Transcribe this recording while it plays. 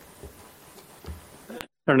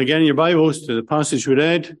Turn again your Bibles to the passage we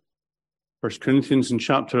read, 1 Corinthians in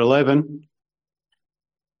chapter 11.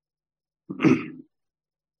 You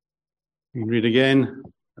can read again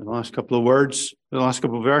the last couple of verses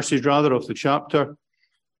of the chapter.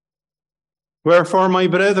 Wherefore, my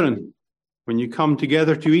brethren, when you come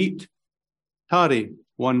together to eat, tarry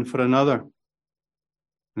one for another.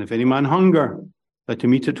 And if any man hunger, let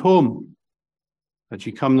him eat at home, that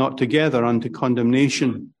ye come not together unto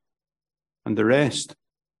condemnation. And the rest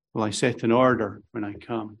will I set in order when I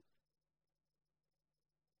come.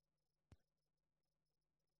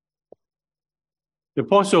 The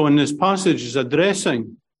apostle in this passage is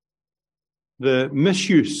addressing the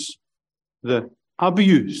misuse, the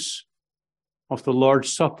abuse of the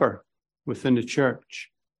Lord's Supper within the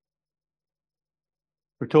church.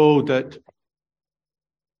 We're told that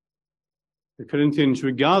the Corinthians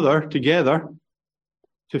would gather together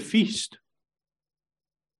to feast.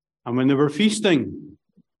 And when they were feasting,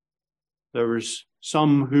 there was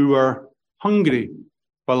some who were hungry,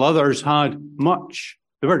 while others had much.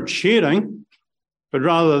 They weren't sharing, but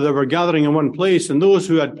rather they were gathering in one place, and those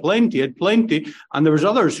who had plenty, and there was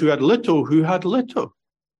others who had little.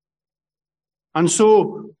 And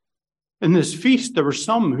so, in this feast, there were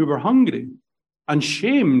some who were hungry and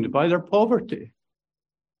shamed by their poverty.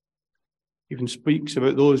 Even speaks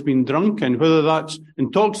about those being drunken, whether that's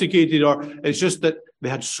intoxicated or it's just that they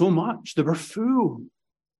had so much, they were full.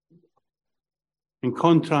 In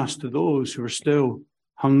contrast to those who were still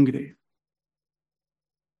hungry.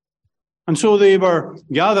 And so they were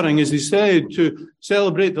gathering, as he said, to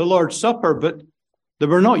celebrate the Lord's Supper, but they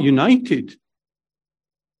were not united.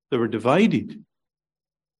 They were divided.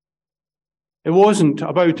 It wasn't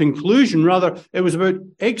about inclusion, rather, it was about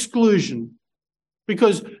exclusion.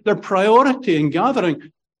 Because their priority in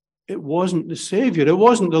gathering, it wasn't the Savior, it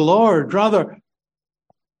wasn't the Lord, rather,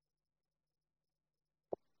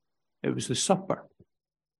 it was the supper,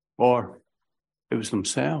 or it was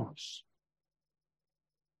themselves.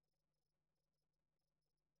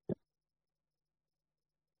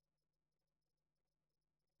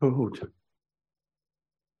 Told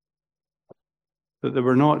that they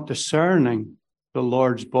were not discerning the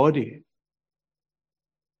Lord's body.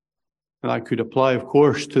 And that could apply, of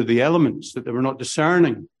course, to the elements, that they were not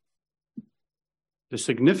discerning the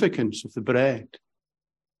significance of the bread,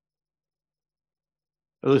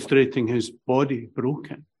 illustrating his body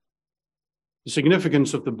broken. The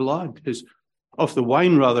significance of the blood, his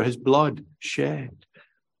blood shed.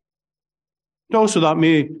 And also that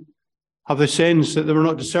may have the sense that they were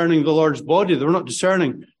not discerning the Lord's body, they were not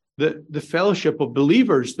discerning the fellowship of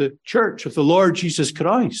believers, the church of the Lord Jesus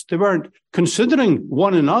Christ. They weren't considering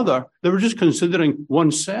one another, they were just considering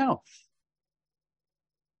oneself.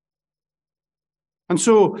 And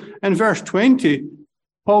so in verse 20,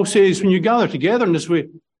 Paul says, when you gather together in this way,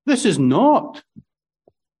 this is not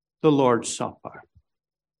the Lord's Supper.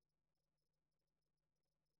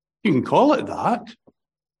 You can call it that,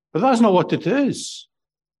 but that's not what it is.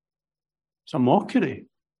 It's a mockery.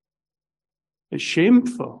 It's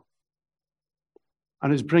shameful.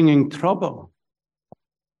 And it's bringing trouble.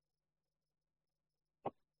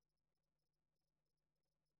 It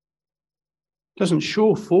doesn't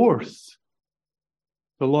show forth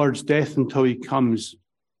the Lord's death until he comes.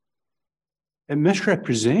 It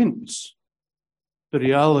misrepresents the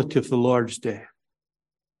reality of the Lord's death.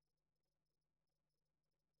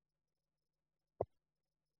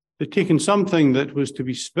 They'd taken something that was to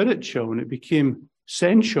be spiritual and it became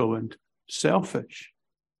sensual and selfish.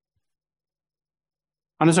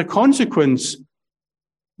 And as a consequence,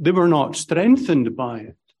 they were not strengthened by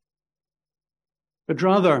it, but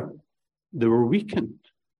rather they were weakened.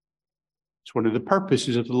 It's one of the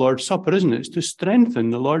purposes of the Lord's Supper, isn't it? It's to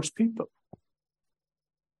strengthen the Lord's people.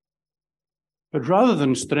 But rather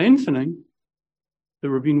than strengthening, they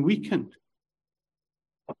were being weakened.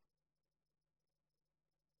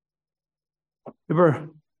 They were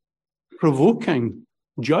provoking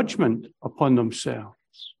judgment upon themselves.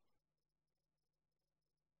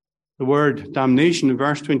 The word damnation in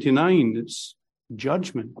verse 29 is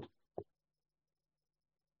judgment.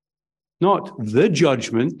 Not the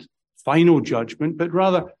judgment, final judgment, but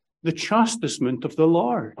rather the chastisement of the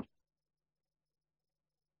Lord.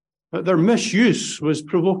 But their misuse was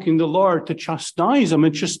provoking the Lord to chastise them,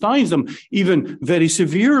 and chastise them even very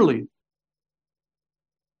severely.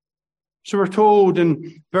 So we're told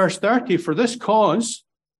in verse 30, for this cause,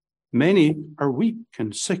 many are weak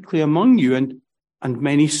and sickly among you, and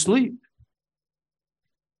many sleep.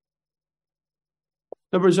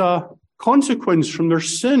 There was a consequence from their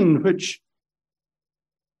sin which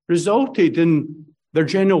resulted in their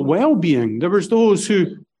general well-being. There was those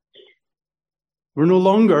who were no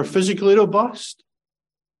longer physically robust.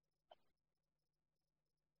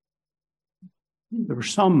 There were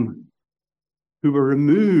some who were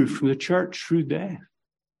removed from the church through death.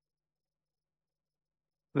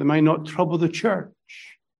 They might not trouble the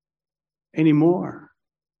church anymore.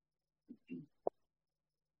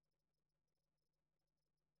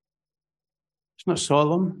 It's not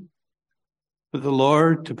solemn that the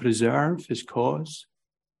Lord, to preserve his cause,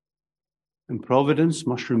 in providence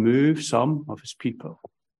must remove some of his people.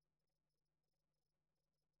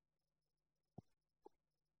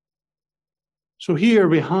 So here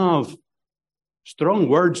we have strong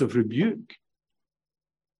words of rebuke.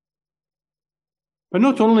 But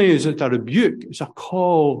not only is it a rebuke, it's a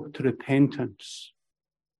call to repentance.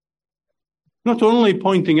 Not only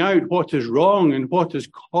pointing out what is wrong and what has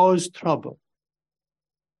caused trouble,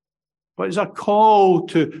 but it's a call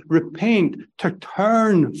to repent, to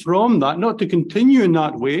turn from that, not to continue in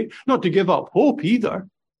that way, not to give up hope either,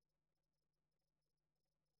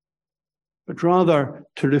 but rather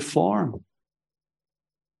to reform.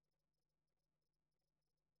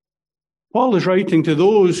 Paul is writing to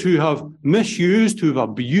those who have misused, who have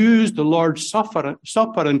abused the Lord's Supper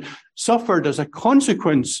and suffered as a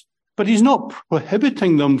consequence, but he's not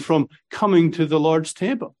prohibiting them from coming to the Lord's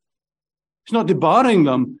table. He's not debarring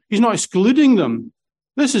them. He's not excluding them.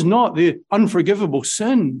 This is not the unforgivable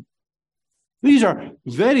sin. These are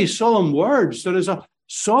very solemn words. There is a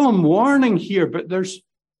solemn warning here, but there's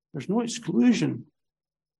no exclusion.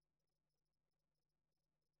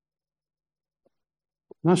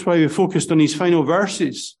 And that's why we focused on these final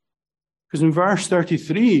verses. Because in verse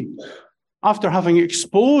 33, after having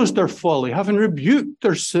exposed their folly, having rebuked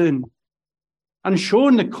their sin, and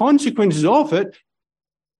shown the consequences of it,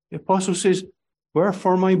 the apostle says,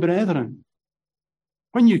 "Wherefore, my brethren,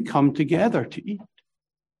 when you come together to eat."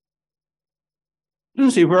 He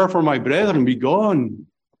doesn't say, "Wherefore, my brethren, be gone."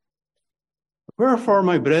 Wherefore,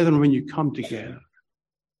 my brethren, when you come together.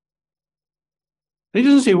 He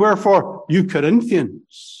doesn't say, "Wherefore, you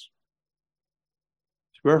Corinthians."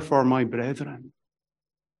 It's, "Wherefore, my brethren."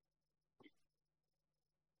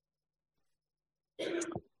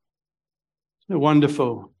 Isn't it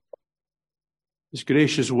wonderful? His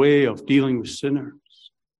gracious way of dealing with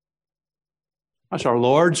sinners. That's our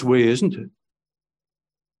Lord's way, isn't it?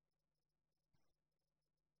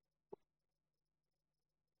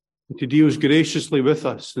 And he deals graciously with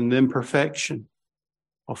us in the imperfection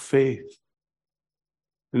of faith,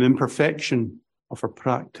 in the imperfection of our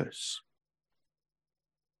practice.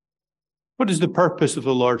 What is the purpose of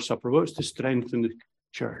the Lord's Supper? Well, it's to strengthen the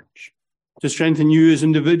church, to strengthen you as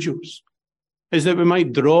individuals. Is that we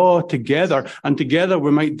might draw together, and together we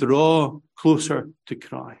might draw closer to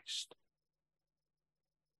Christ.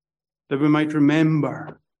 That we might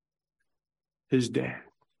remember his death.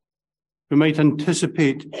 We might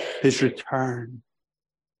anticipate his return.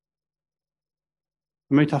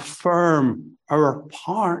 We might affirm our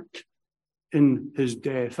part in his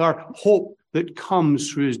death, our hope that comes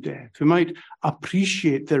through his death. We might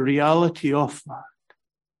appreciate the reality of that.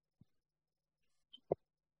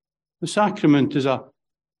 The sacrament is a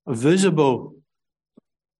visible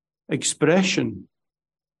expression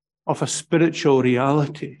of a spiritual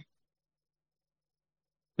reality,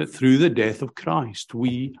 that through the death of Christ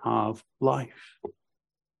we have life.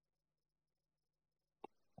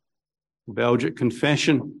 The Belgic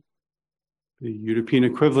Confession, the European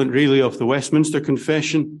equivalent really of the Westminster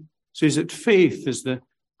Confession, says that faith is the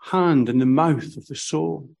hand and the mouth of the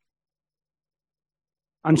soul.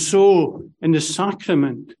 And so in the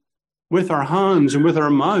sacrament, with our hands and with our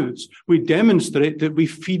mouths, we demonstrate that we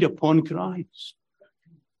feed upon Christ.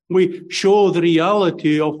 We show the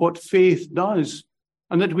reality of what faith does,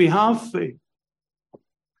 and that we have faith.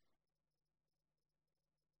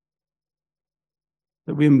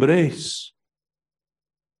 That we embrace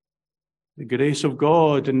the grace of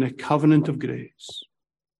God and the covenant of grace.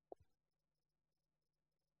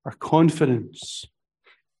 Our confidence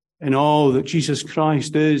in all that Jesus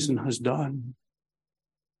Christ is and has done.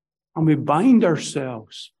 And we bind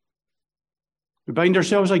ourselves. We bind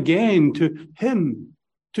ourselves again to him,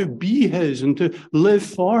 to be his and to live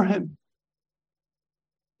for him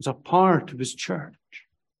as a part of his church.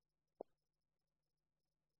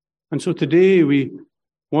 And so today we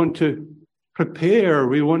want to prepare,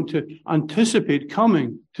 we want to anticipate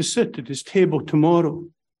coming to sit at his table tomorrow.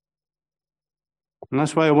 And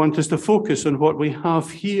that's why I want us to focus on what we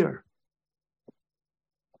have here.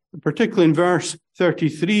 Particularly in verse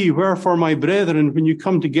 33, "Wherefore, my brethren, when you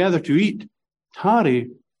come together to eat,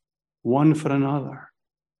 tarry one for another."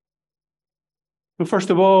 So first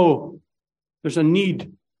of all, there's a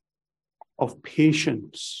need of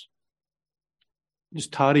patience. What does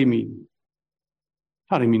tarry mean?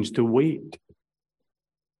 Tarry means to wait.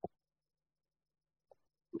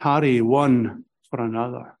 Tarry one for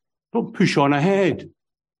another. Don't push on ahead.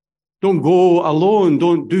 Don't go alone.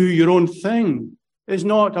 Don't do your own thing. It's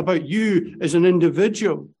not about you as an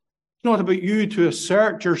individual. It's not about you to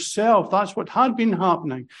assert yourself. That's what had been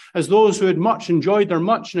happening, as those who had much enjoyed their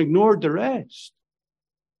much and ignored the rest.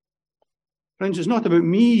 Friends, it's not about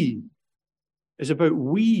me. It's about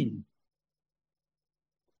we.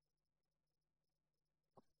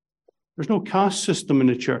 There's no caste system in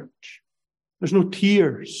the church. There's no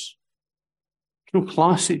tiers. There's no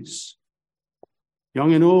classes.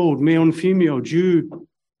 Young and old, male and female, Jew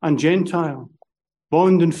and Gentile,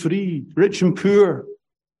 bond and free, rich and poor,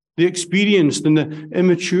 the experienced and the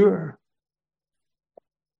immature.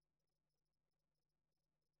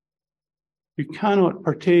 You cannot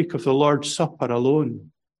partake of the Lord's Supper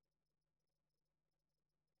alone.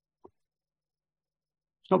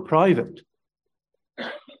 It's not private.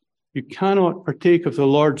 You cannot partake of the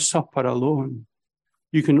Lord's Supper alone.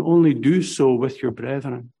 You can only do so with your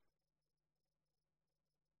brethren.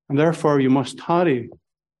 And therefore you must tarry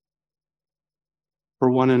for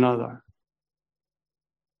one another.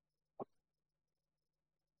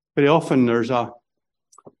 Very often there's a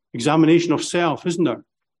examination of self, isn't there?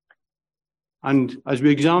 And as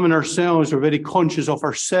we examine ourselves, we're very conscious of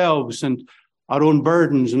ourselves and our own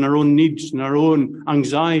burdens and our own needs and our own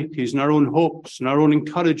anxieties and our own hopes and our own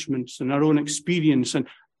encouragements and our own experience. And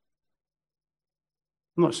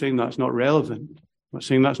I'm not saying that's not relevant. I'm not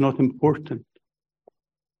saying that's not important.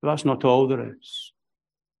 But that's not all there is.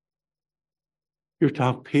 You're to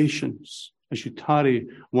have patience as you tarry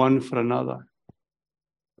one for another.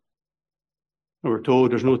 And we're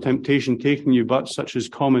told there's no temptation taking you but such as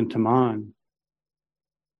common to man.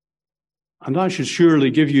 And that should surely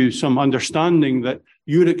give you some understanding that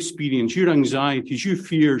your experience, your anxieties, your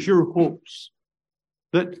fears, your hopes,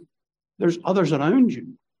 that there's others around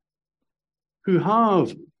you who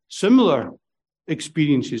have similar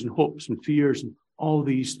experiences and hopes and fears and all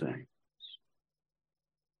these things.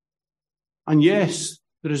 And yes,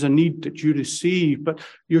 there is a need that you receive, but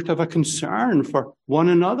you're to have a concern for one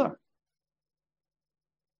another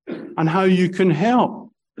and how you can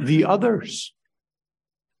help the others.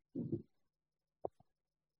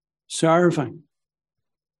 Serving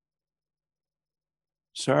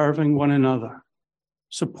one another,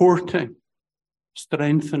 supporting,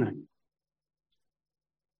 strengthening.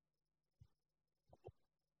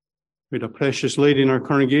 We had a precious lady in our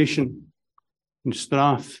congregation in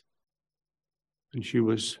Strath, and she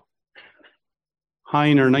was high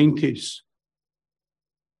in her 90s,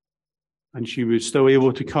 and she was still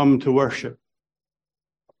able to come to worship.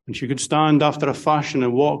 And she could stand after a fashion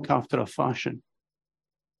and walk after a fashion.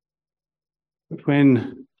 But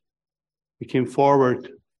when we came forward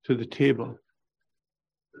to the table,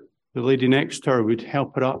 the lady next to her would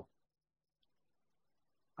help her up.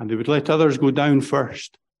 And they would let others go down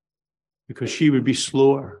first, because she would be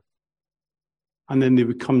slower. And then they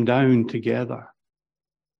would come down together.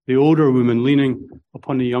 The older woman leaning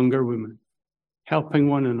upon the younger woman, helping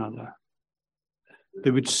one another.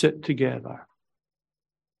 They would sit together.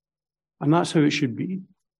 And that's how it should be.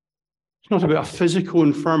 It's not about a physical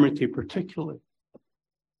infirmity particularly.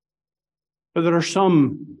 But there are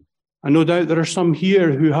some, and no doubt there are some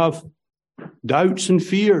here who have doubts and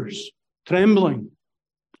fears, trembling,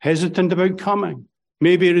 hesitant about coming,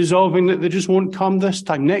 maybe resolving that they just won't come this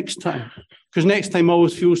time, next time. Because next time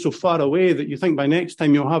always feels so far away that you think by next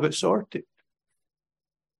time you'll have it sorted.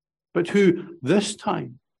 But who this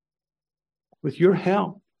time, with your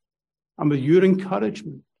help and with your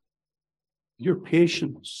encouragement, your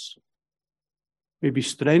patience, may be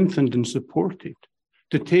strengthened and supported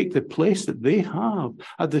to take the place that they have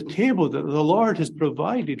at the table that the Lord has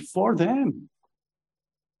provided for them.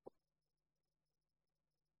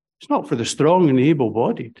 It's not for the strong and the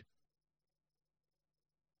able-bodied.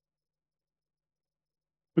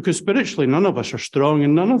 Because spiritually, none of us are strong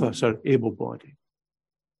and none of us are able-bodied.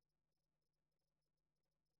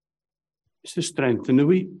 It's to strengthen the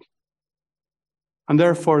weak. And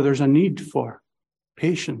therefore, there's a need for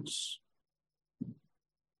patience.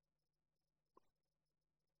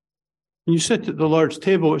 When you sit at the Lord's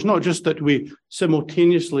table, it's not just that we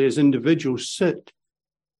simultaneously as individuals sit,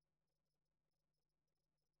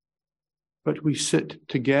 but we sit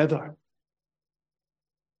together.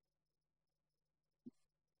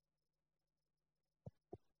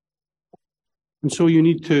 And so you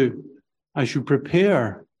need to, as you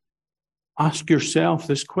prepare, ask yourself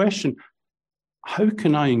this question: how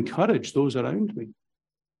can I encourage those around me? Is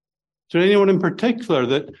there anyone in particular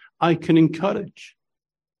that I can encourage?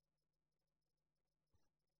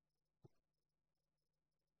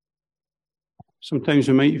 Sometimes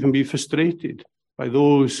we might even be frustrated by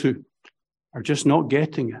those who are just not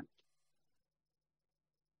getting it.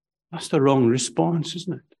 That's the wrong response,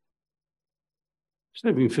 isn't it? Instead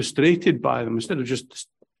of being frustrated by them, instead of just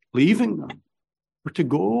leaving them, we're to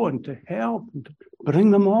go and to help and to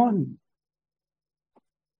bring them on.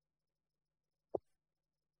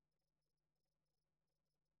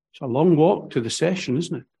 It's a long walk to the session,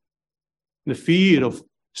 isn't it? The fear of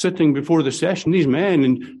sitting before the session, these men,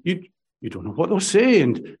 and you don't know what they'll say,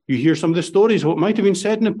 and you hear some of the stories of what might have been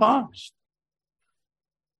said in the past.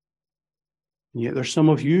 And yet there's some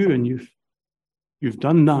of you, and you've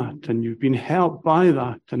done that, and you've been helped by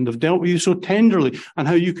that, and they've dealt with you so tenderly, and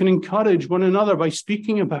how you can encourage one another by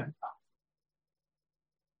speaking about that.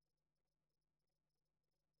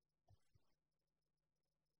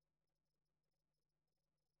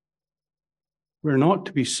 We're not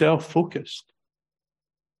to be self-focused,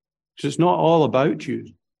 because it's not all about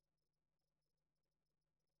you.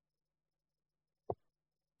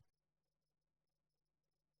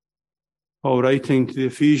 Paul, writing to the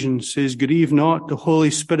Ephesians, says, "Grieve not the Holy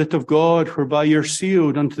Spirit of God, whereby you're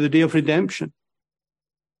sealed unto the day of redemption.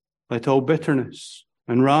 Let all bitterness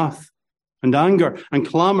and wrath and anger and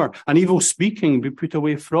clamour and evil speaking be put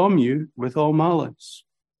away from you with all malice.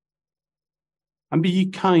 And be ye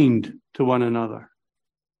kind to one another,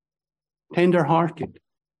 tender-hearted,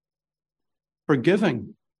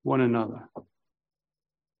 forgiving one another,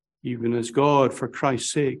 even as God, for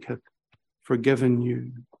Christ's sake, hath forgiven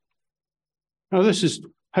you." Now, this is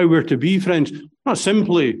how we're to be, friends, not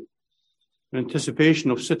simply in anticipation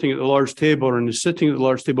of sitting at the Lord's table or in sitting at the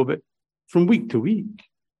Lord's table, but from week to week.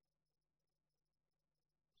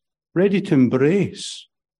 Ready to embrace.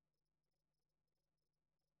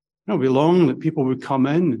 Now, we long that people would come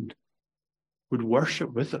in and would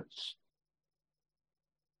worship with us.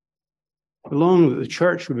 We long that the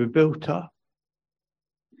church would be built up.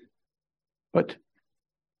 But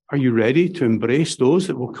are you ready to embrace those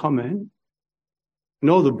that will come in? And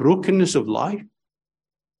all the brokenness of life.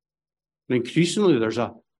 And increasingly there's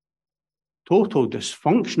a total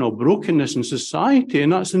dysfunctional brokenness in society,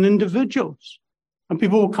 and that's in individuals. And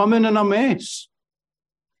people will come in a mess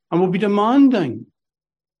and will be demanding,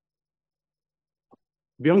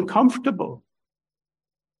 be uncomfortable.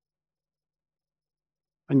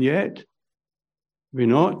 And yet, we're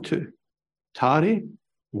not to tarry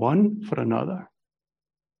one for another.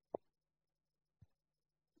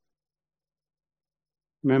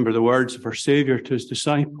 Remember the words of our Saviour to his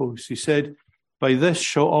disciples. He said, "By this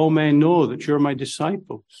shall all men know that you're my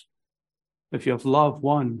disciples, if you have love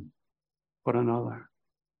one for another."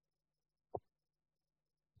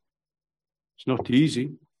 It's not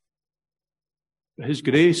easy, but his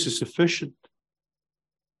grace is sufficient.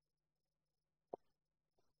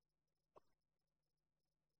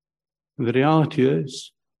 And the reality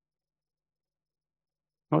is,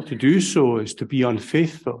 not to do so is to be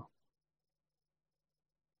unfaithful.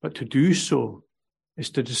 But to do so is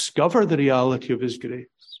to discover the reality of his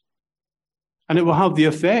grace. And it will have the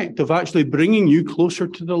effect of actually bringing you closer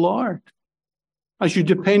to the Lord. As you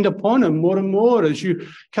depend upon him more and more, as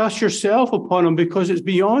you cast yourself upon him because it's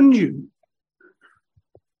beyond you.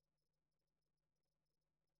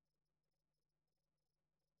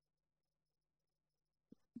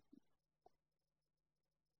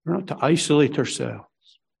 We're not to isolate ourselves.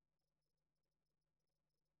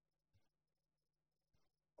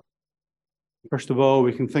 First of all,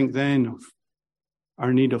 we can think then of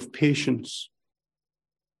our need of patience.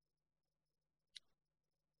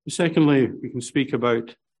 Secondly, we can speak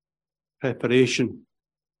about preparation.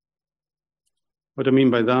 What do I mean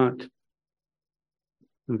by that?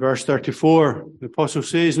 In verse 34, the apostle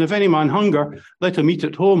says, "And if any man hunger, let him eat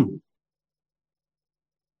at home."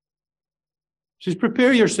 He says,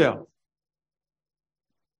 prepare yourself.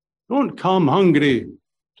 Don't come hungry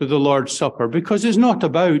to the Lord's Supper, because it's not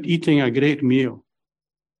about eating a great meal.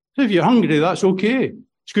 So if you're hungry, that's okay.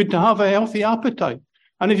 It's good to have a healthy appetite.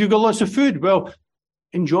 And if you've got lots of food, well,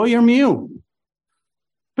 enjoy your meal.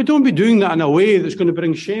 But don't be doing that in a way that's going to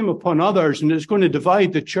bring shame upon others and it's going to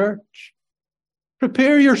divide the church.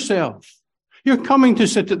 Prepare yourself. You're coming to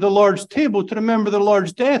sit at the Lord's table to remember the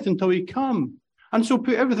Lord's death until he come. And so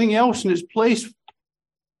put everything else in its place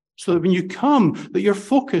so that when you come, that your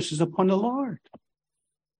focus is upon the Lord.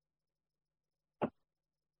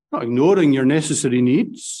 Not ignoring your necessary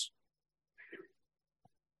needs.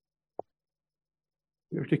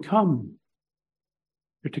 You're to come.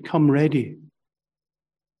 You're to come ready.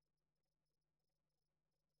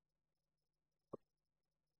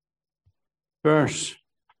 Verse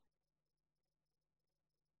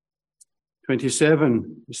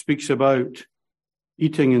 27 speaks about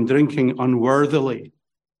eating and drinking unworthily.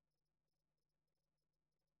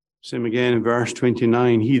 Same again in verse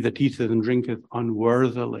 29, he that eateth and drinketh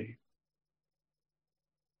unworthily.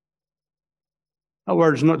 That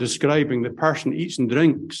word is not describing the person eats and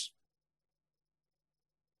drinks.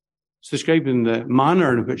 It's describing the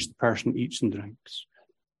manner in which the person eats and drinks.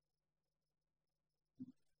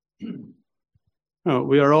 No,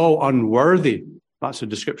 we are all unworthy. That's a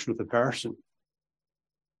description of the person.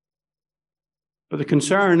 But the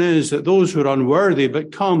concern is that those who are unworthy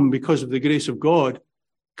but come because of the grace of God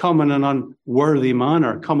come in an unworthy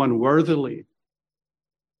manner, come unworthily,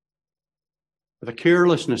 with a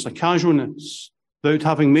carelessness, a casualness, without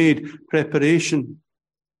having made preparation,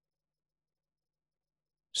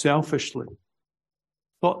 selfishly,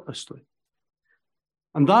 thoughtlessly.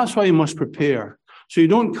 And that's why you must prepare. So you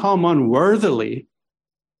don't come unworthily,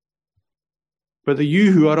 but that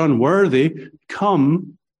you who are unworthy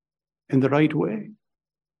come in the right way.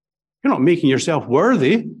 You're not making yourself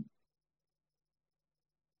worthy,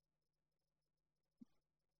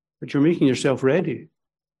 but you're making yourself ready.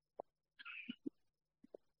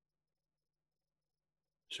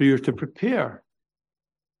 So you're to prepare.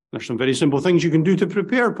 There's some very simple things you can do to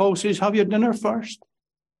prepare. Paul says, have your dinner first.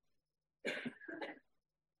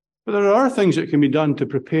 But there are things that can be done to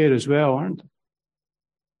prepare as well, aren't there?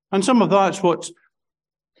 And some of that's what's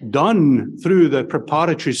done through the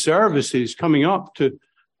preparatory services coming up to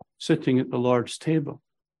sitting at the Lord's table.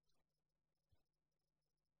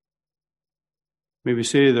 Maybe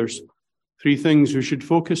say there's 3 things we should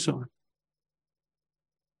focus on.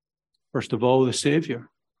 First of all, the Savior.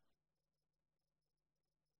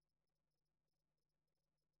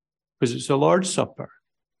 Because it's the Lord's Supper.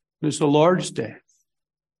 And it's the Lord's death.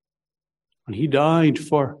 And he died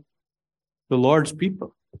for the Lord's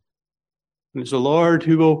people. And it's the Lord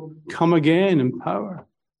who will come again in power,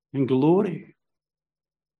 in glory.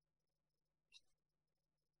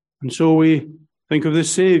 And so we think of the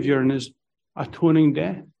Savior and his atoning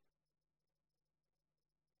death.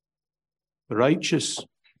 The righteous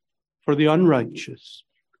for the unrighteous.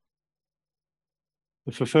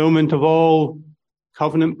 The fulfillment of all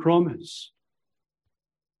covenant promise.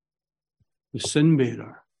 The sin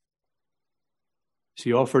bearer. As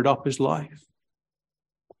he offered up his life.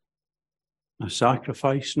 A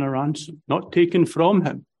sacrifice and a ransom, not taken from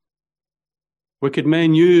him. Wicked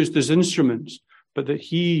men used as instruments, but that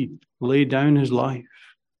he laid down his life.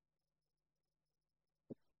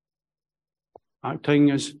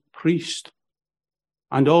 Acting as priest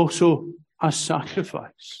and also as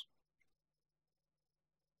sacrifice.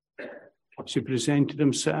 As he presented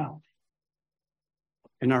himself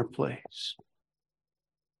in our place.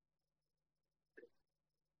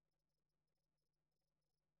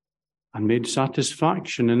 And made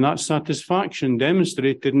satisfaction, and that satisfaction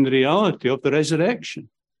demonstrated in the reality of the resurrection.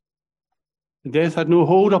 The death had no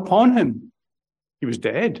hold upon him. He was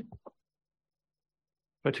dead.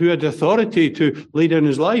 But who had the authority to lay down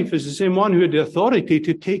his life is the same one who had the authority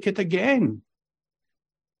to take it again.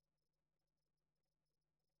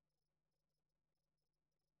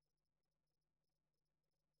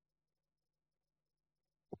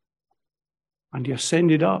 And he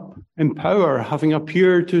ascended up in power, having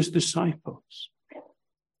appeared to his disciples.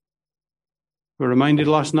 We were reminded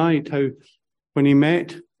last night how when he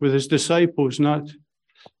met with his disciples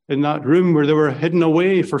in that room where they were hidden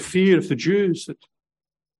away for fear of the Jews, that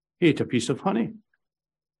he ate a piece of honey.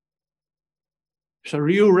 It's a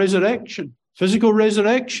real resurrection, physical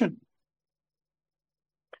resurrection.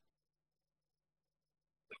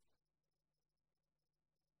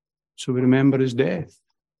 So we remember his death.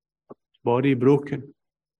 Body broken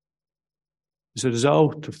as a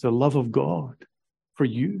result of the love of God for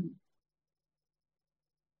you.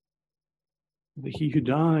 That he who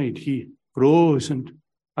died, he rose and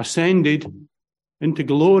ascended into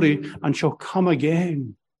glory and shall come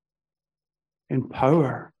again in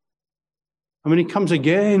power. And when he comes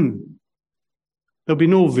again, there'll be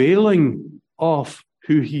no veiling of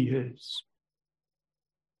who he is.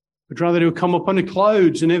 But rather he'll come upon the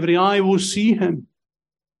clouds and every eye will see him.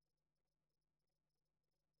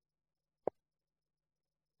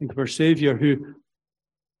 Think of our Savior who,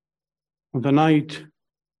 on the night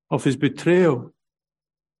of his betrayal,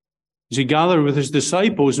 as he gathered with his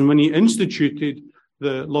disciples and when he instituted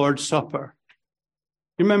the Lord's Supper,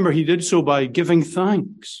 remember he did so by giving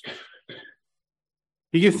thanks.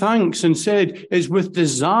 He gave thanks and said, "It's with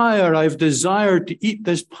desire I've desired to eat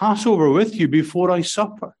this Passover with you before I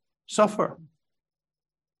suffer."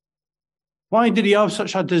 Why did he have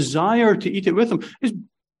such a desire to eat it with them? It's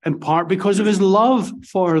in part because of his love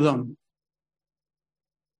for them.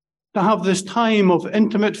 To have this time of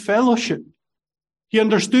intimate fellowship. He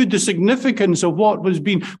understood the significance of what was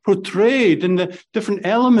being portrayed in the different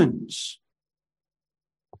elements.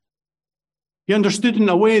 He understood in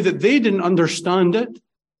a way that they didn't understand it.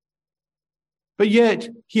 But yet,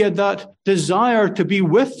 he had that desire to be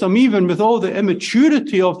with them, even with all the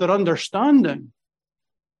immaturity of their understanding.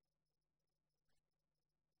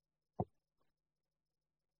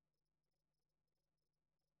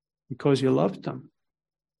 Because he loved them.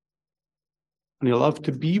 And he loved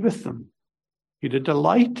to be with them. He had a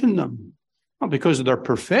delight in them. Not because of their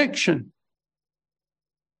perfection,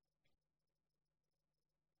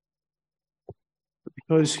 but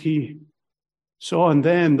because he saw in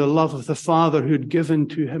them the love of the Father who had given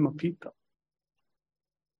to him a people.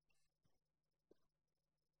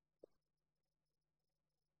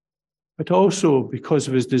 But also because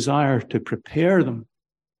of his desire to prepare them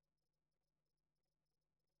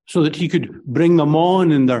so that he could bring them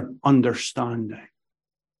on in their understanding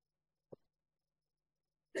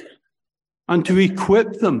and to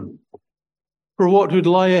equip them for what would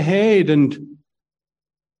lie ahead and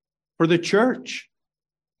for the church,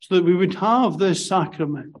 so that we would have this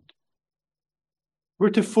sacrament. We're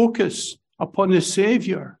to focus upon the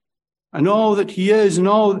Savior and all that he is and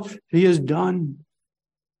all that he has done.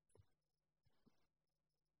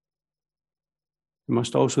 We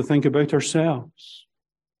must also think about ourselves.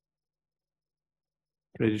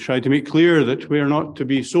 We try to make clear that we are not to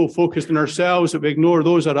be so focused on ourselves that we ignore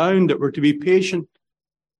those around, that we're to be patient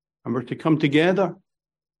and we're to come together.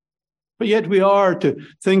 But yet we are to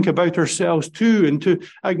think about ourselves too and to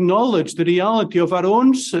acknowledge the reality of our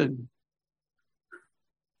own sin.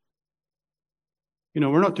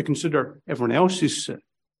 We're not to consider everyone else's sin.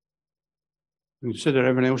 We consider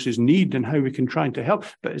everyone else's need and how we can try to help.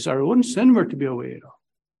 But it's our own sin we're to be aware of.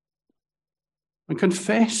 And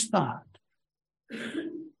confess that.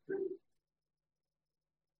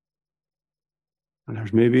 And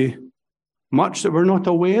there's maybe much that we're not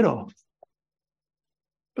aware of.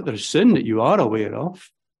 But there's sin that you are aware of,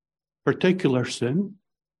 particular sin.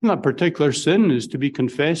 And that particular sin is to be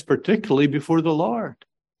confessed particularly before the Lord.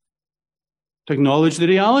 To acknowledge the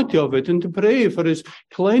reality of it and to pray for his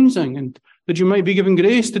cleansing and that you might be given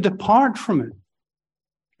grace to depart from it.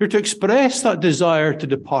 You're to express that desire to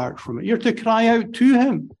depart from it. You're to cry out to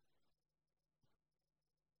him.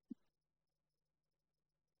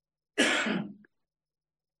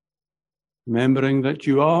 Remembering that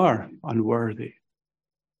you are unworthy.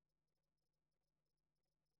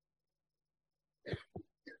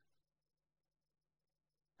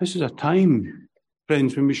 This is a time,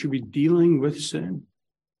 friends, when we should be dealing with sin.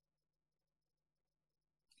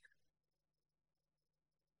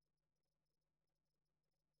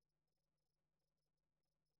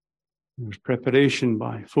 There's preparation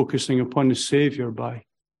by focusing upon the Savior, by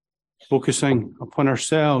focusing upon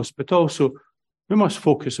ourselves, but also we must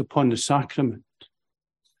focus upon the sacrament.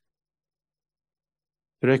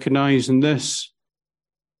 To recognize in these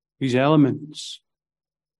elements,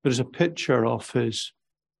 there is a picture of his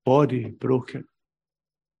body broken.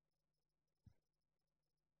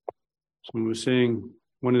 Someone was saying,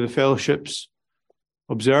 one of the fellowships,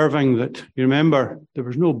 observing that, you remember, there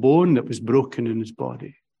was no bone that was broken in his body.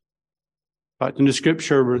 In fact, in the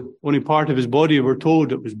scripture, only part of his body we're told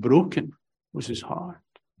that was broken was his heart.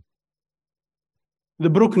 The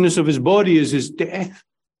brokenness of his body is his death,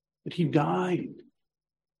 that he died.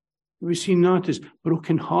 We've seen that his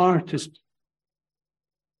broken heart, his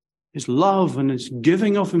love and his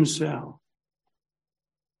giving of himself.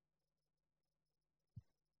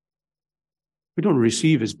 We don't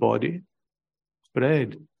receive his body. It's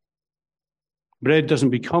bread. Bread doesn't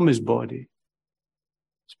become his body.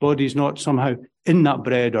 His body is not somehow in that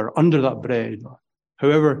bread or under that bread, or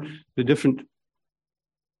however the differently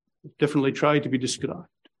try to be described.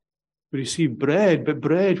 We receive bread, but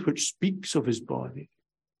bread which speaks of his body.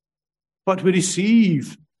 But we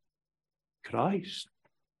receive Christ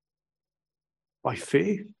by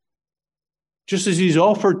faith. Just as he's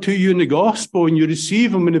offered to you in the gospel and you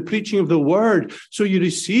receive him in the preaching of the word, so you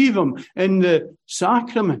receive him in the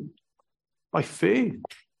sacrament by faith.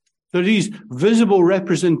 There are these visible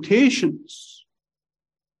representations.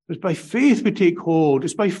 It's by faith we take hold.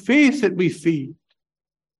 It's by faith that we feed.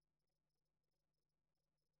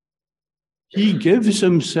 He gives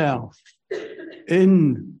himself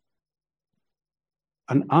in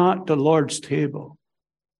and at the Lord's table,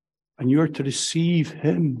 and you're to receive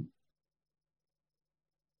him.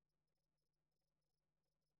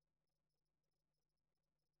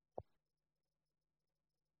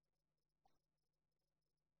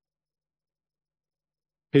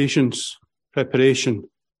 Patience, preparation.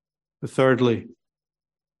 Thirdly,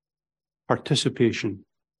 participation.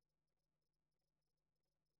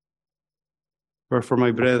 Wherefore,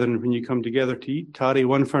 my brethren, when you come together to eat, tarry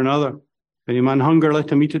one for another. If any man hunger,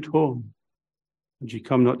 let him eat at home. And ye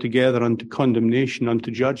come not together unto condemnation,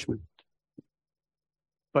 unto judgment.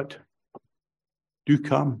 But do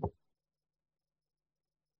come.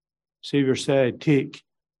 Saviour said, take,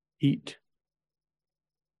 eat.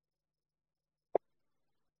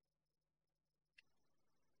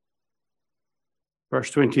 Verse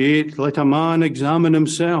 28, let a man examine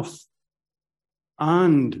himself,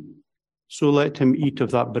 and so let him eat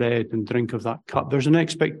of that bread and drink of that cup. There's an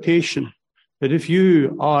expectation that if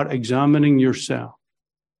you are examining yourself,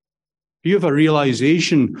 if you have a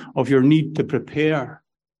realization of your need to prepare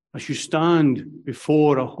as you stand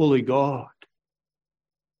before a holy God,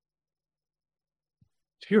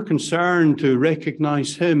 if you're concerned to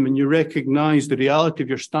recognize him and you recognize the reality of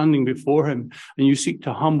your standing before him and you seek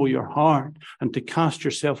to humble your heart and to cast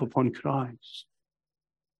yourself upon Christ,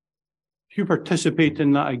 if you participate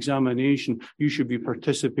in that examination, you should be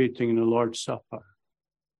participating in the Lord's Supper.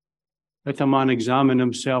 Let a man examine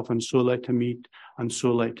himself, and so let him eat, and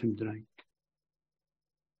so let him drink.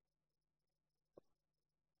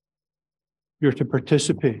 You're to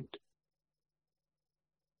participate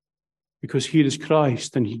because he is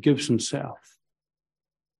Christ and he gives himself.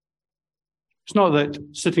 It's not that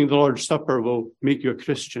sitting at the Lord's Supper will make you a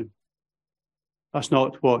Christian. That's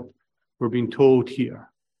not what we're being told here.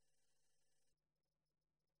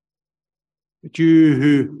 But you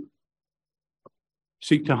who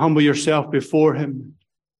seek to humble yourself before him,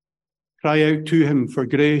 cry out to him for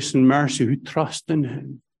grace and mercy, who trust in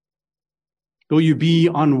him, though you be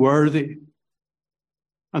unworthy,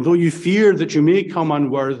 and though you fear that you may come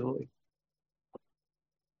unworthily,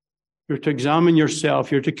 you're to examine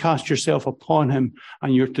yourself, you're to cast yourself upon him,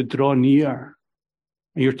 and you're to draw near.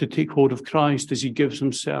 And you're to take hold of Christ as he gives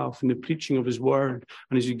himself in the preaching of his word,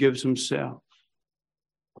 and as he gives himself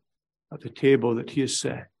at the table that he has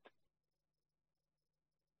set.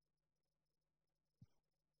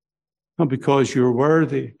 Not because you're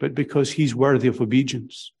worthy, but because he's worthy of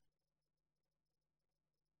obedience.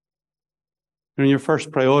 And your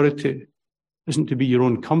first priority isn't to be your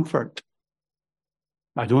own comfort.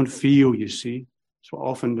 I don't feel, you see. That's what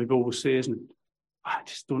often people will say, isn't it? I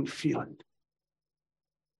just don't feel it.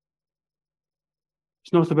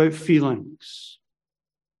 It's not about feelings.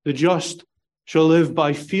 The just shall live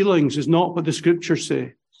by feelings is not what the scripture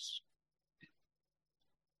says.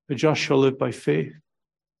 The just shall live by faith.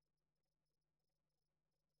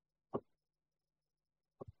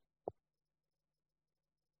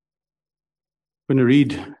 When I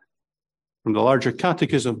read from the larger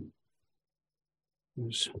catechism,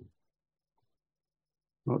 it's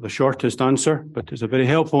not the shortest answer, but it's a very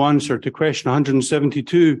helpful answer to question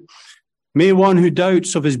 172. May one who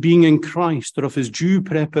doubts of his being in Christ or of his due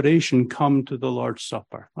preparation come to the Lord's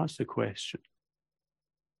Supper? That's the question.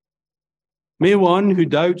 May one who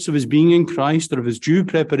doubts of his being in Christ or of his due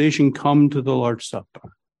preparation come to the Lord's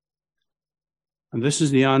Supper? And this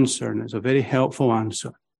is the answer, and it's a very helpful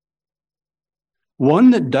answer.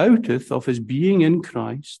 One that doubteth of his being in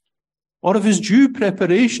Christ or of his due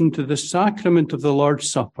preparation to the sacrament of the Lord's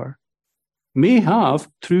Supper may have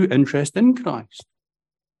true interest in Christ,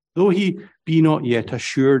 though he be not yet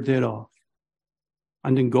assured thereof,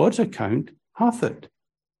 and in God's account hath it,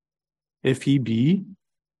 if he be,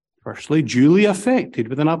 firstly, duly affected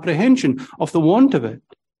with an apprehension of the want of it,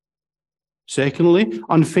 secondly,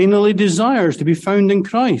 unfeignedly desires to be found in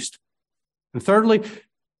Christ, and thirdly,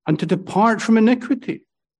 and to depart from iniquity,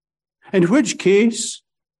 in which case,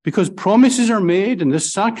 because promises are made and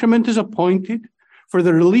this sacrament is appointed for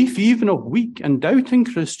the relief even of weak and doubting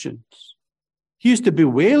Christians, he is to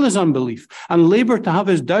bewail his unbelief and labour to have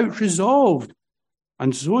his doubt resolved.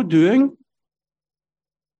 And so doing,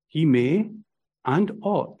 he may and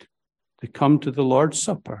ought to come to the Lord's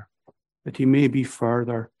Supper, that he may be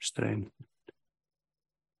further strengthened.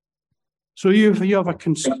 So you have a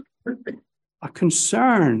concern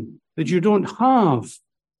that you don't have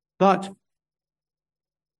that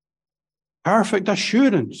perfect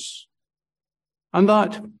assurance and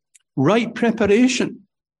that right preparation.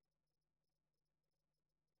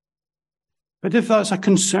 But if that's a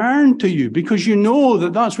concern to you, because you know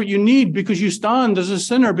that that's what you need, because you stand as a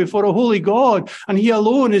sinner before a holy God, and he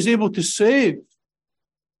alone is able to save.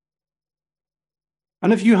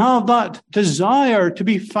 And if you have that desire to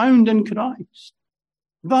be found in Christ,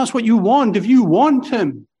 if that's what you want, if you want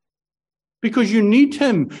him, because you need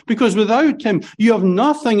him, because without him you have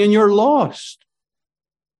nothing and you're lost,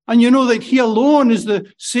 and you know that he alone is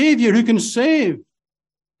the Savior who can save,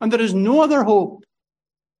 and there is no other hope,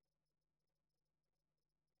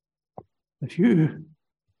 if you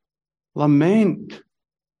lament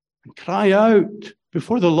and cry out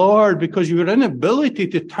before the Lord because of your inability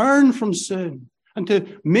to turn from sin and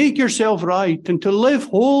to make yourself right and to live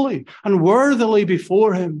holy and worthily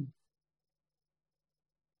before him,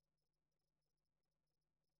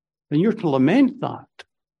 then you're to lament that.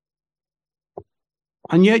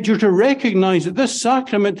 And yet you're to recognize that this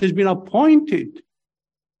sacrament has been appointed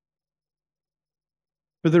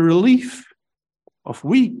for the relief of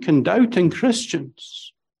weak and doubting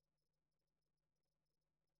Christians.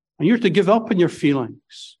 And you're to give up on your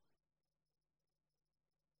feelings.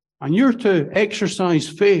 And you're to exercise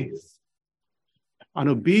faith and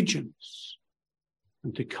obedience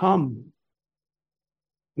and to come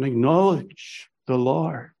and acknowledge the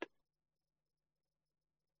Lord.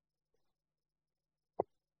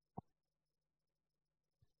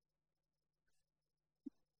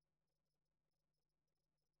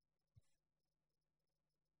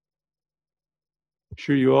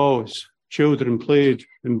 Sure, you always, children played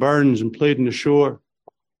in burns and played in the shore.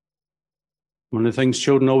 One of the things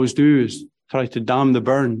children always do is try to dam the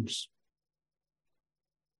burns.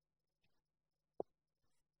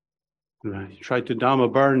 You try to dam a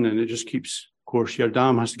burn and it just keeps, of course, your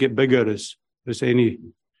dam has to get bigger if it's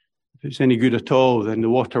any good at all, then the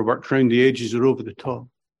water works around the edges or over the top.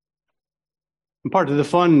 And part of the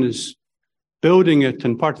fun is building it,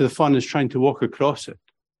 and part of the fun is trying to walk across it.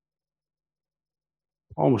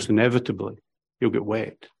 Almost inevitably, you'll get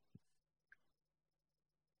wet.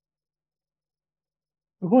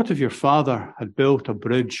 But what if your father had built a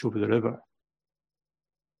bridge over the river?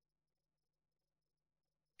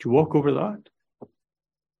 Would you walk over that?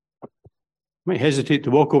 You might hesitate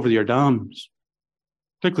to walk over your dams,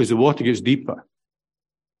 particularly as the water gets deeper.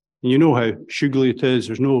 And you know how sugary it is,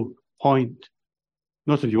 there's no point.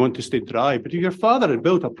 Not if you want to stay dry, but if your father had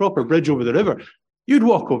built a proper bridge over the river, you'd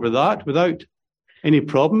walk over that without any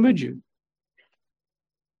problem, would you?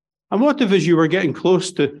 And what if, as you were getting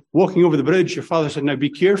close to walking over the bridge, your father said, now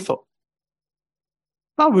be careful?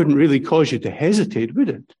 That wouldn't really cause you to hesitate, would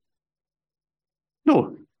it?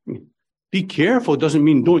 No. Be careful doesn't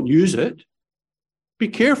mean don't use it. Be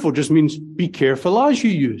careful just means be careful as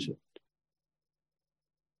you use it.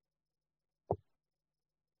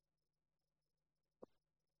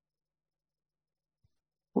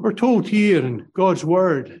 What we're told here in God's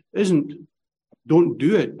word isn't don't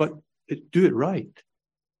do it, but do it right.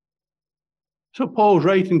 So Paul's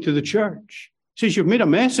writing to the church. He says, you've made a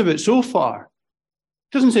mess of it so far.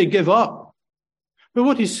 He doesn't say give up. But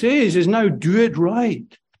what he says is now do it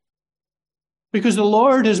right. Because the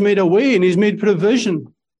Lord has made a way and he's made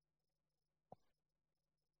provision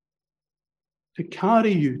to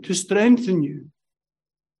carry you, to strengthen you.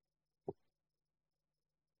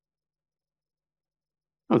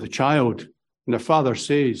 Oh, the child and their father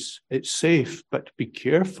says, it's safe, but be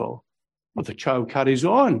careful. Well, the child carries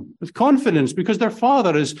on with confidence because their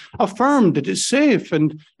father has affirmed that it's safe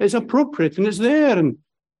and it's appropriate and it's there. And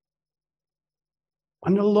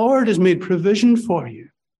the Lord has made provision for you.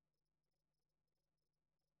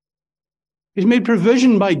 He's made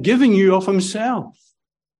provision by giving you of himself.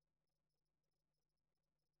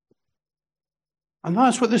 And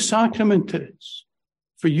that's what the sacrament is.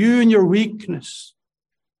 For you and your weakness.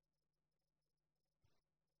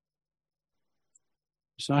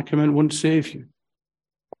 The sacrament won't save you.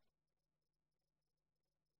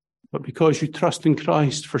 But because you trust in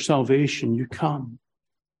Christ for salvation, you come.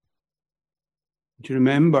 Do you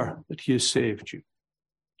remember that he has saved you?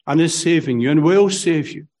 And is saving you and will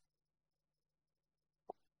save you.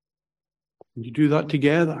 And you do that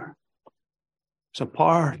together. It's a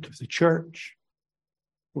part of the church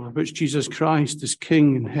over which Jesus Christ is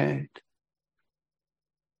king and head.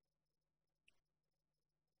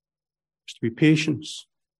 There's to be patience,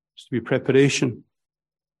 there's to be preparation,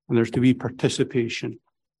 and there's to be participation.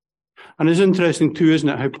 And it's interesting too, isn't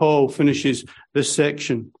it, how Paul finishes this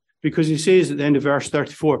section, because he says at the end of verse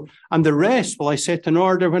 34, and the rest will I set in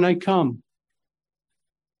order when I come.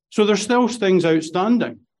 So there's still things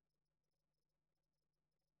outstanding.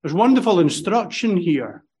 There's wonderful instruction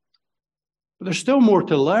here, but there's still more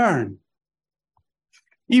to learn.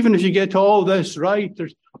 Even if you get all this right,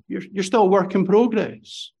 you're still a work in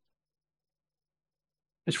progress.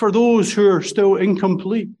 It's for those who are still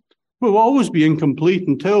incomplete. We'll always be incomplete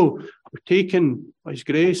until we're taken by his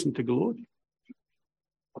grace into glory.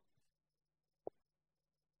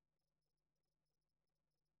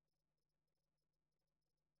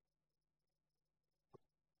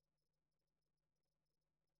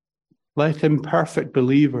 Let imperfect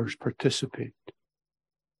believers participate.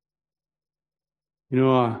 You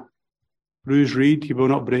know, a bruised reed he will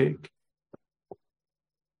not break.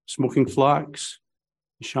 Smoking flax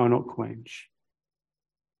he shall not quench.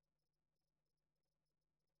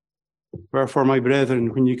 Wherefore, my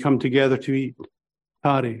brethren, when you come together to eat,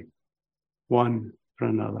 tarry one for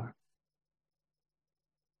another.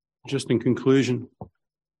 Just in conclusion, it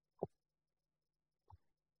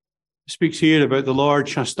speaks here about the Lord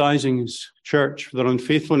chastising his church for their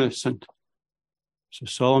unfaithfulness, and it's a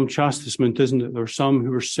solemn chastisement, isn't it? There were some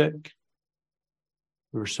who were sick.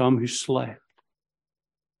 There were some who slept.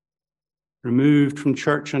 Removed from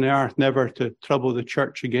church on earth, never to trouble the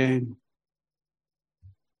church again.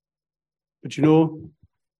 But you know,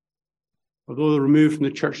 although they're removed from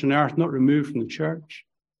the church on earth, not removed from the church.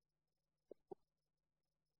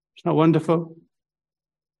 It's not wonderful?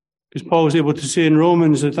 Because Paul was able to say in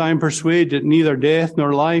Romans that I am persuaded that neither death,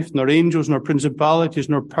 nor life, nor angels, nor principalities,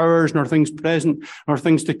 nor powers, nor things present, nor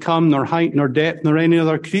things to come, nor height, nor depth, nor any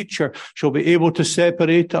other creature shall be able to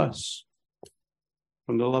separate us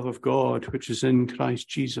from the love of God, which is in Christ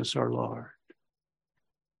Jesus our Lord.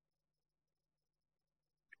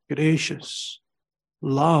 Gracious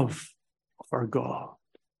love of our God.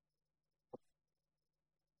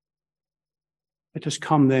 Let us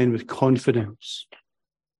come then with confidence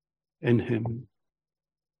in him.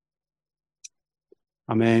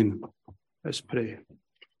 Amen. Let's pray.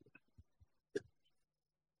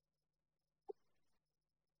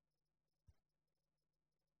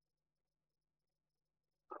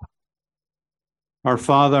 Our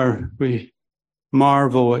Father, we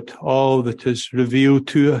marvel at all that is revealed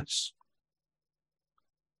to us.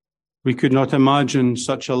 We could not imagine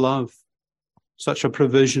such a love, such a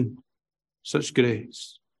provision, such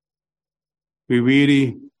grace. We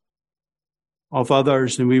weary of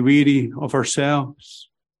others and we weary of ourselves.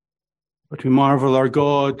 But we marvel, our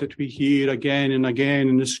God, that we hear again and again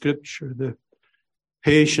in the scripture the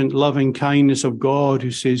patient, loving kindness of God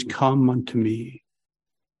who says, come unto me.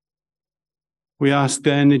 We ask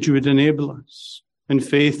then that you would enable us in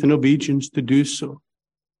faith and obedience to do so.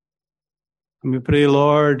 And we pray,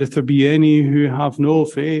 Lord, if there be any who have no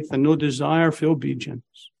faith and no desire for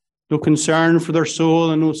obedience, no concern for their soul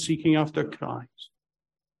and no seeking after Christ,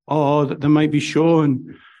 oh, that they might be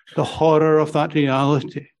shown the horror of that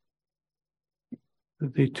reality,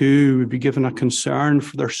 that they too would be given a concern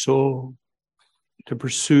for their soul, to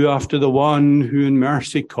pursue after the one who in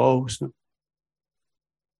mercy calls them.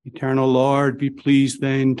 Eternal Lord, be pleased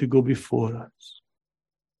then to go before us,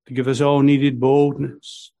 to give us all needed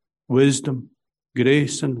boldness, wisdom,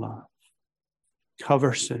 grace, and love.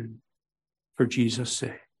 Cover sin for Jesus'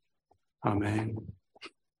 sake. Amen.